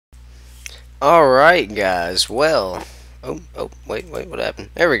Alright, guys. Well, wait, what happened?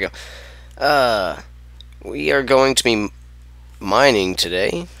 There we go. We are going to be mining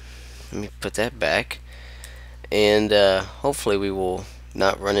today. Let me put that back. And, hopefully we will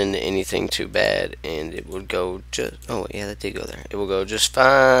not run into anything too bad. And it will go just... Oh, yeah, that did go there. It will go just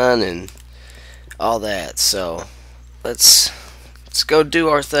fine and all that. So, let's go do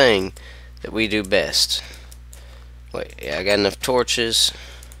our thing that we do best. Wait, yeah, I got enough torches.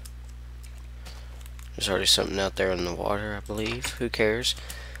 There's already something out there in the water, I believe. Who cares?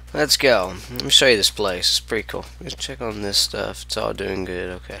 Let's go. Let me show you this place. It's pretty cool. Let's check on this stuff. It's all doing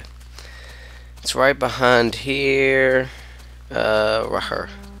good. Okay. It's right behind here. Right here.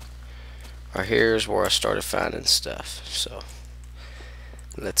 Right here is where I started finding stuff. So,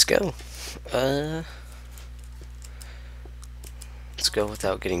 let's go. Let's go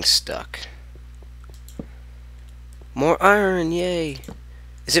without getting stuck. More iron, yay!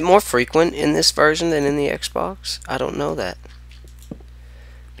 Is it more frequent in this version than in the Xbox? I don't know that.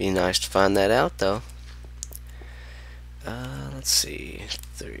 Be nice to find that out, though. Let's see.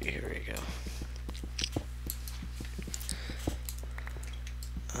 3, here we go.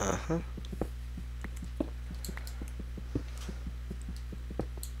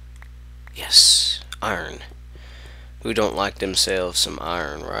 Yes, iron. Who don't like themselves some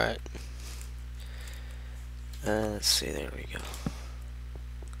iron, right? Let's see, there we go.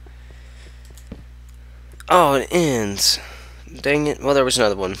 Oh, it ends. Dang it. Well, there was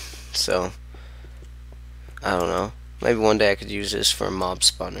another one, so I don't know. Maybe one day I could use this for a mob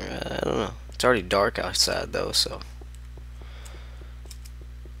spawner. I don't know. It's already dark outside, though, so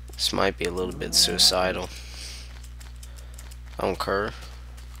this might be a little bit suicidal. I don't care.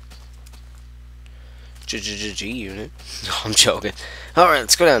 G unit. No, I'm joking. Alright,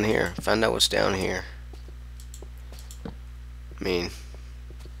 let's go down here. Find out what's down here. I mean,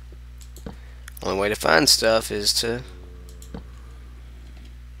 only way to find stuff is to...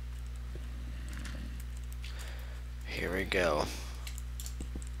 Here we go.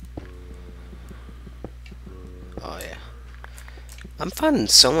 Oh yeah. I'm finding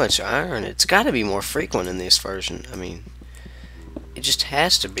so much iron. It's got to be more frequent in this version. I mean, it just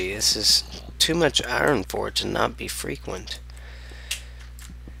has to be. This is too much iron for it to not be frequent.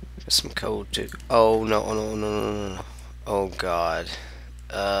 Got some coal too. Oh no. Oh god.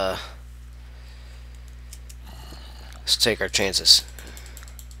 Let's take our chances.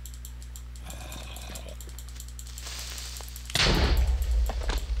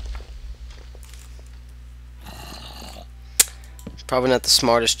 Probably not the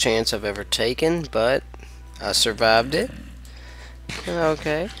smartest chance I've ever taken, but I survived it.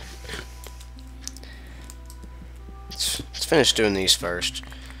 Okay. Let's finish doing these first.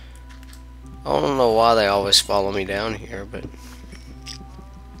 I don't know why they always follow me down here, but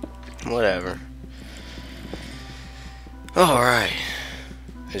whatever. Alright.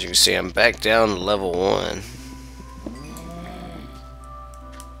 As you can see, I'm back down to level 1.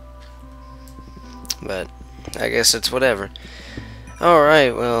 But I guess it's whatever.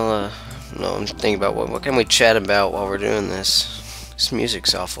 Alright, well, no, I'm thinking about what can we chat about while we're doing this. This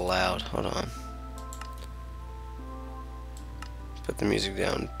music's awful loud. Hold on. Put the music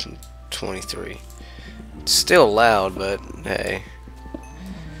down to 23. It's still loud, but hey.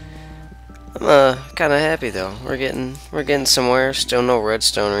 I'm kind of happy though. We're getting somewhere. Still no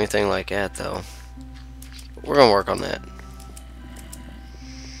redstone or anything like that though. We're gonna work on that.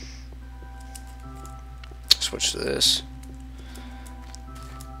 Switch to this.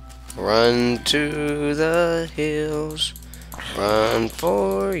 Run to the hills. Run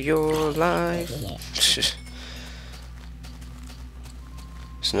for your life.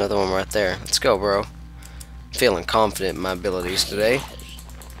 There's another one right there. Let's go, bro. Feeling confident in my abilities today.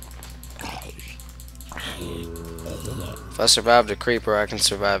 If I survived a creeper, I can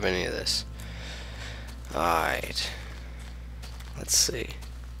survive any of this. Alright. Let's see.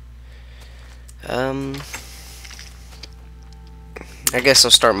 I guess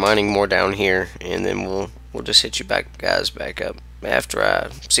I'll start mining more down here, and then we'll just hit you guys back up after I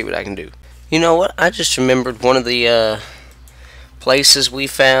see what I can do. You know what? I just remembered one of the places we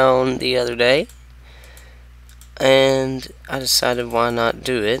found the other day, and I decided why not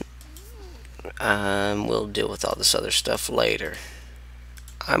do it. We'll deal with all this other stuff later.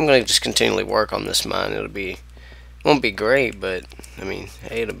 I'm gonna just continually work on this mine. Won't be great, but I mean,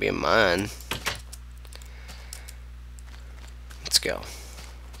 hey, it'll be a mine. Let's go.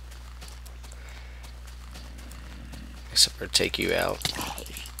 Guess I better take you out.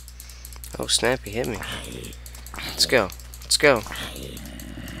 Oh, snap, he hit me. Let's go. Let's go.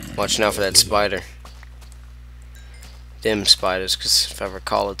 Watch out for that spider. them spiders, because if I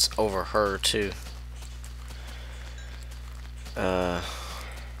recall, it's over her too.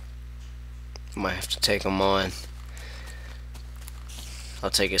 Might have to take them on. I'll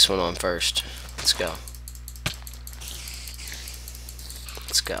take this one on first. Let's go.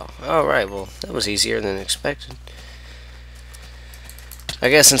 Let's go. Alright, well, that was easier than expected. I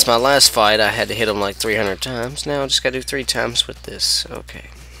guess since my last fight I had to hit him like 300 times. Now I just gotta do 3 times with this. Okay.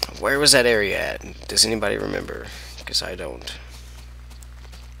 Where was that area at? Does anybody remember? Because I don't.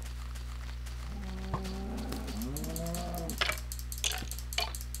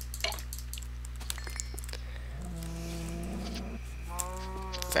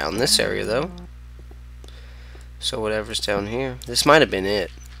 Found this area though. So whatever's down here. This might have been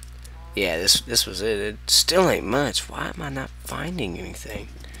it. Yeah, this was it. It still ain't much. Why am I not finding anything?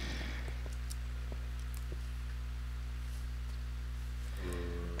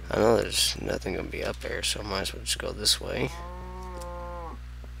 I know there's nothing gonna be up there, so I might as well just go this way.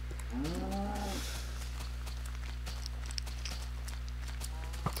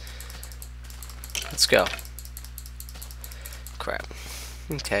 Let's go. Crap.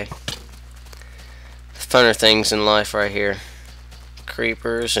 Okay. Funner things in life right here.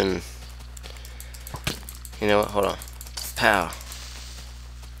 Creepers and... You know what? Hold on. Pow.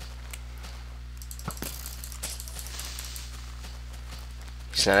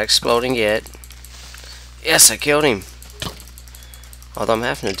 He's not exploding yet. Yes, I killed him. Although I'm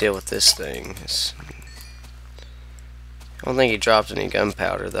having to deal with this thing. I don't think he dropped any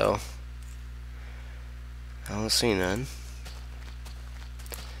gunpowder though. I don't see none.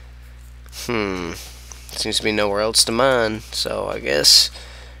 Seems to be nowhere else to mine, so I guess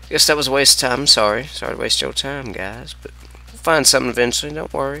that was a waste of time. Sorry to waste your time, guys, but we'll find something eventually.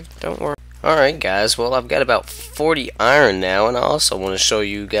 Don't worry. Alright, guys, well, I've got about 40 iron now, and I also want to show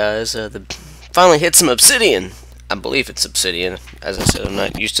you guys finally hit some obsidian. I believe it's obsidian. As I said, I'm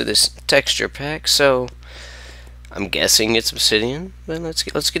not used to this texture pack, so I'm guessing it's obsidian. But let's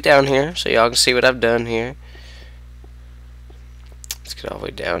get down here so y'all can see what I've done here. Let's get all the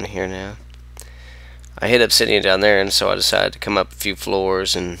way down here now. I hit obsidian down there, and so I decided to come up a few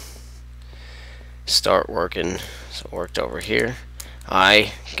floors and start working. So I worked over here.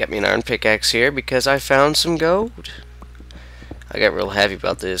 I got me an iron pickaxe here because I found some gold. I got real happy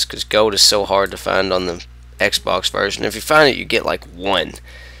about this because gold is so hard to find on the Xbox version. If you find it, you get like 1.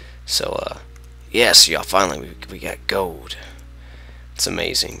 So, yes, y'all, finally we got gold. It's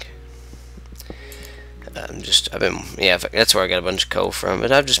amazing. That's where I got a bunch of coal from.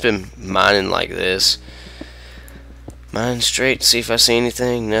 But I've just been mining like this. Mining straight, see if I see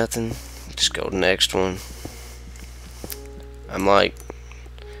anything. Nothing. Just go to the next one. I'm like,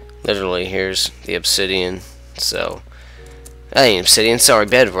 literally, here's the obsidian. So, that ain't obsidian, sorry,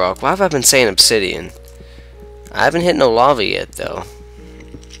 bedrock. Why have I been saying obsidian? I haven't hit no lava yet, though.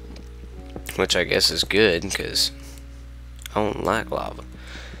 Which I guess is good, because I don't like lava.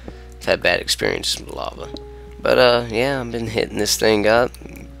 I've had bad experiences with lava. But, yeah, I've been hitting this thing up.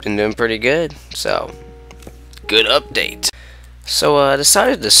 Been doing pretty good, so, good update. So, I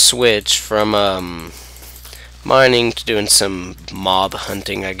decided to switch from, mining to doing some mob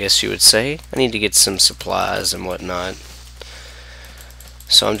hunting, I guess you would say. I need to get some supplies and whatnot.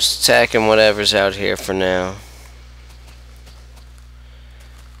 So I'm just attacking whatever's out here for now.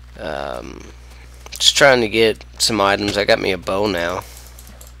 Just trying to get some items. I got me a bow now.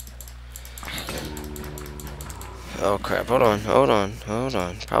 Oh crap, hold on.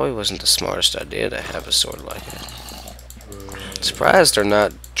 Probably wasn't the smartest idea to have a sword like that. Surprised they're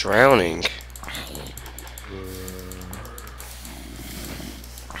not drowning.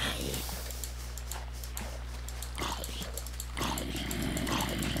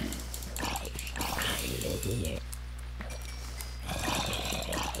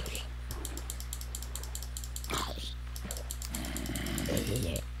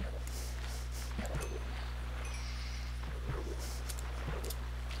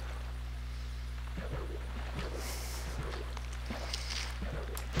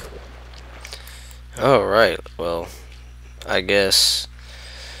 Alright, well, I guess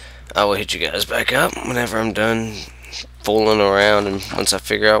I will hit you guys back up whenever I'm done fooling around and once I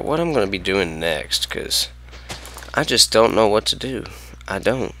figure out what I'm going to be doing next, because I just don't know what to do. I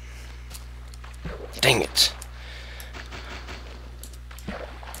don't. Dang it.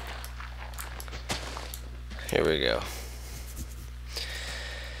 Here we go.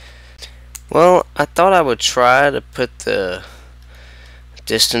 Well, I thought I would try to put the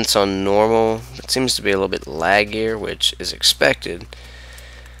distance on normal. It seems to be a little bit laggier, which is expected.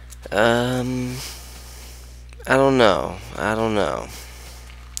 I don't know.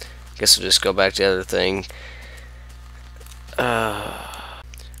 Guess I'll just go back to the other thing.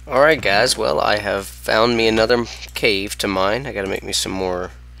 Alright guys, well I have found me another cave to mine. I gotta make me some more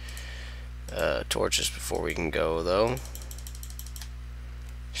torches before we can go though.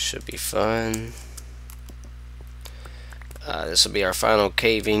 Should be fun. This will be our final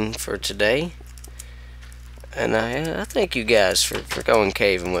caving for today. And I thank you guys for going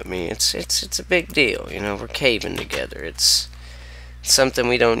caving with me. It's a big deal, you know, we're caving together. It's something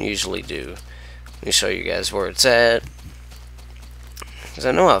we don't usually do. Let me show you guys where it's at. Because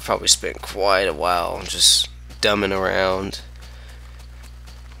I know I've probably spent quite a while just dumbing around.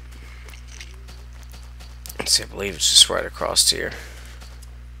 Let's see, I believe it's just right across here.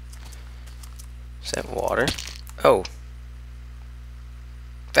 Is that water? Oh.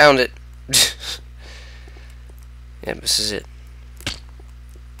 Found it. Yeah, this is it.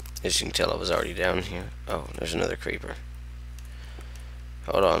 As you can tell, I was already down here. Oh, there's another creeper.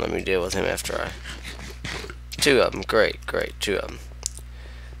 Hold on, let me deal with him after I... Two of them, great, two of them.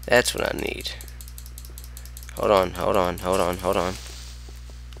 That's what I need. Hold on.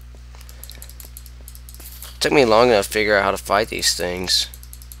 Took me long enough to figure out how to fight these things.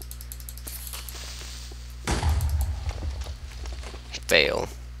 Fail.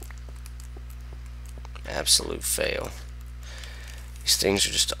 Absolute fail. These things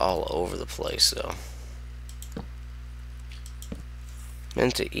are just all over the place though.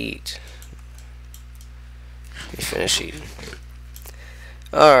 Meant to eat. Let me finish eating.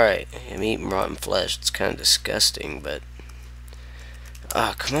 Alright, I'm eating rotten flesh. It's kind of disgusting, but...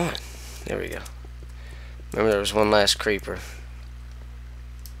 Ah, come on. There we go. Remember there was one last creeper.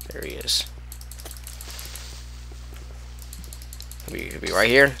 There he is. He'll be right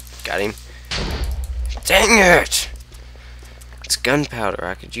here. Got him. Dang it! It's gunpowder.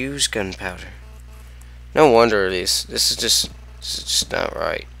 I could use gunpowder. No wonder this is just not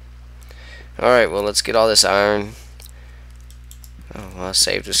right. Alright, well let's get all this iron. Oh, well, I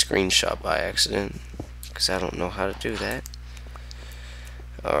saved a screenshot by accident because I don't know how to do that.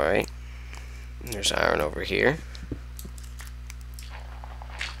 Alright. There's iron over here.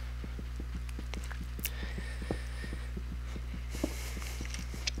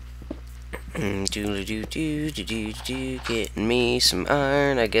 Getting me some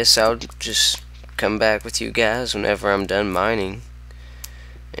iron. I guess I'll just come back with you guys whenever I'm done mining.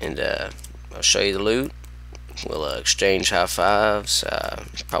 And I'll show you the loot. We'll exchange high fives.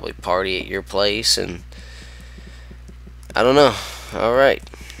 Probably party at your place, and I don't know. Alright.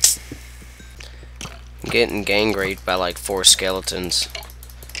 I'm getting gang raped by like 4 skeletons.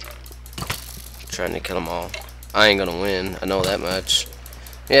 Trying to kill them all. I ain't gonna win. I know that much.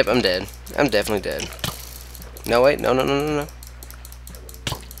 Yep, I'm dead. I'm definitely dead. No, wait. No.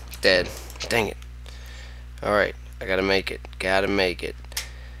 Dead. Dang it. Alright. I gotta make it. Gotta make it.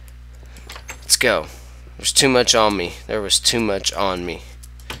 Let's go. There's too much on me. There was too much on me.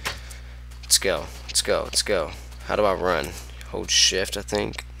 Let's go. How do I run? Hold shift, I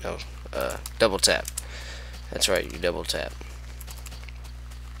think. No. Double tap. That's right, you double tap.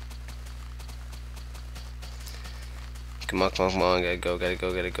 Come on. Gotta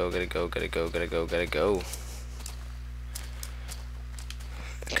go.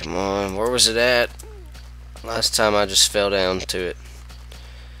 Come on. Where was it at? Last time I just fell down to it.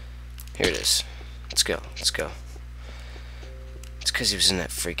 Here it is. Let's go. It's because he was in that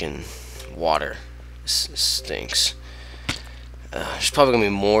freaking water. This stinks. There's probably gonna be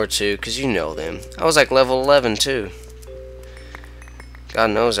more too, because you know them. I was like level 11 too. God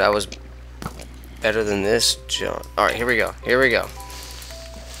knows I was better than this junk. Alright, here we go.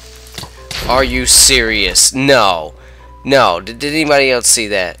 Are you serious? No. Did anybody else see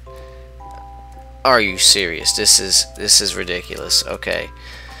that? Are you serious? This is ridiculous. Okay.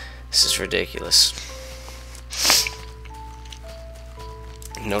 This is ridiculous.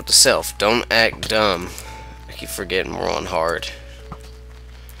 Note to self, don't act dumb. I keep forgetting we're on hard.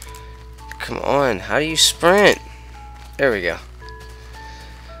 Come on, how do you sprint? There we go.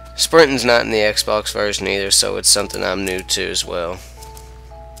 Sprinting's not in the Xbox version either, so it's something I'm new to as well.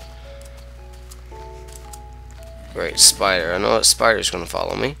 Great, spider. I know that spider's gonna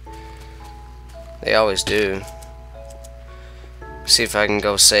follow me. They always do. See if I can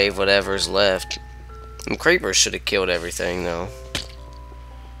go save whatever's left. And creepers should have killed everything though.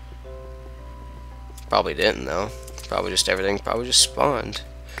 Probably didn't though. Everything probably just spawned.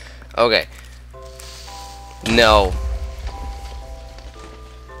 Okay. No.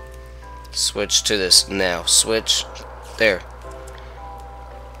 Switch to this now. Switch. There.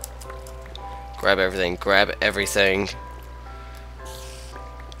 Grab everything.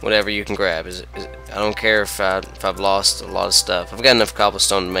 Whatever you can grab. I don't care if I've lost a lot of stuff. I've got enough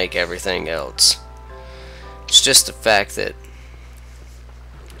cobblestone to make everything else. It's just the fact that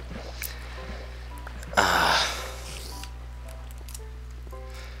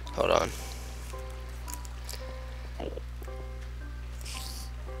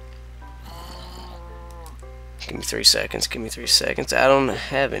Give me 3 seconds. Give me 3 seconds. I don't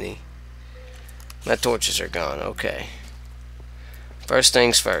have any. My torches are gone. Okay. First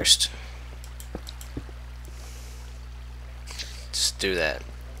things first. Just do that.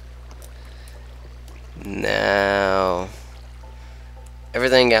 Now,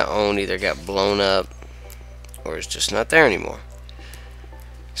 everything I owned either got blown up or is just not there anymore.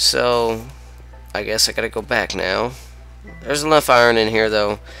 So, I guess I gotta go back now. There's enough iron in here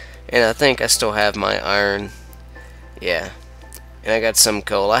though, and I think I still have my iron. Yeah. And I got some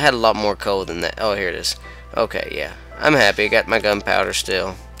coal. I had a lot more coal than that. Oh, here it is. Okay, yeah. I'm happy. I got my gunpowder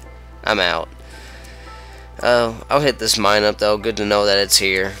still. I'm out. I'll hit this mine up though. Good to know that it's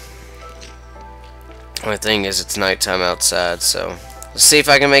here. Only thing is it's nighttime outside, so let's see if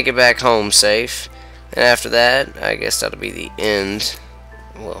I can make it back home safe. And after that, I guess that'll be the end.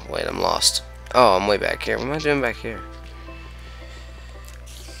 Well, wait, I'm lost. Oh, I'm way back here. What am I doing back here?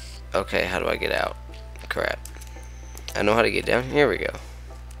 Okay, how do I get out? Crap. I know how to get down. Here we go.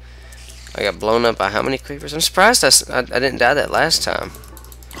 I got blown up by how many creepers? I'm surprised I didn't die that last time.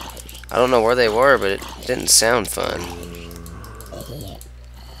 I don't know where they were, but it didn't sound fun.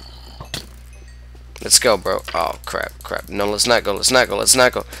 Let's go, bro. Oh, crap, crap. No, let's not go. Let's not go. Let's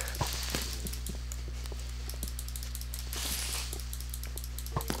not go.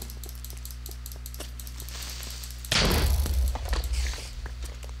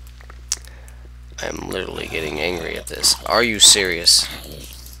 I am literally getting angry at this. Are you serious?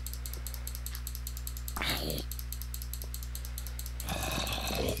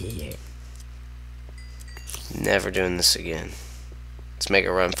 Never doing this again. Let's make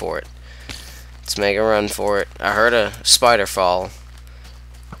a run for it. Let's make a run for it. I heard a spider fall.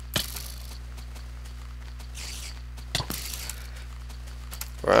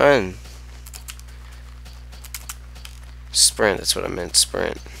 Run. Sprint, that's what I meant,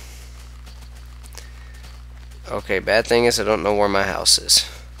 sprint. Okay, bad thing is I don't know where my house is.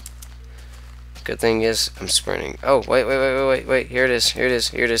 Good thing is I'm sprinting. Oh, wait. Here it is, here it is,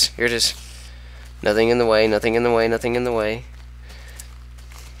 here it is, here it is. Nothing in the way, nothing in the way, nothing in the way.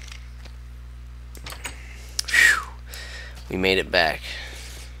 Whew. We made it back.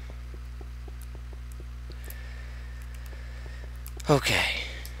 Okay.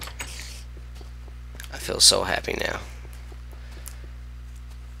 I feel so happy now.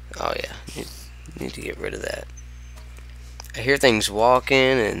 Oh yeah, need to get rid of that. I hear things walking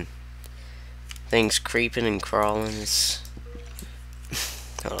and things creeping and crawling. It's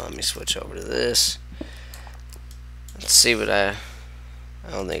hold on, let me switch over to this. Let's see what I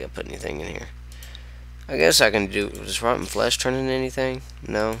don't think I put anything in here. I guess I can do. Does rotten flesh turn into anything?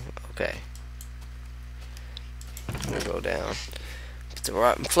 No? Okay. I'm gonna go down. Put the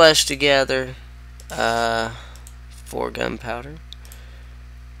rotten flesh together. 4 gunpowder.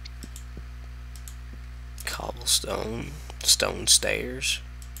 Cobblestone. Stone stairs.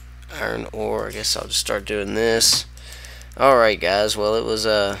 Iron ore. I guess I'll just start doing this. Alright guys, well this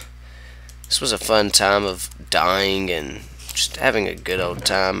was a fun time of dying and just having a good old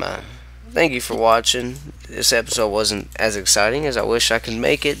time. Thank you for watching. This episode wasn't as exciting as I wish I could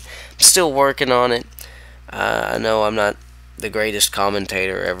make it. I'm still working on it. I know I'm not the greatest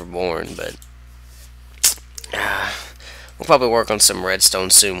commentator ever born, but we'll probably work on some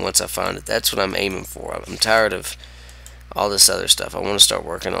redstone soon once I find it. That's what I'm aiming for. I'm tired of all this other stuff. I want to start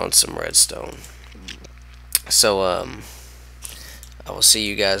working on some redstone. So, I will see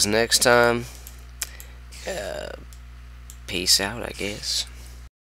you guys next time. Peace out, I guess.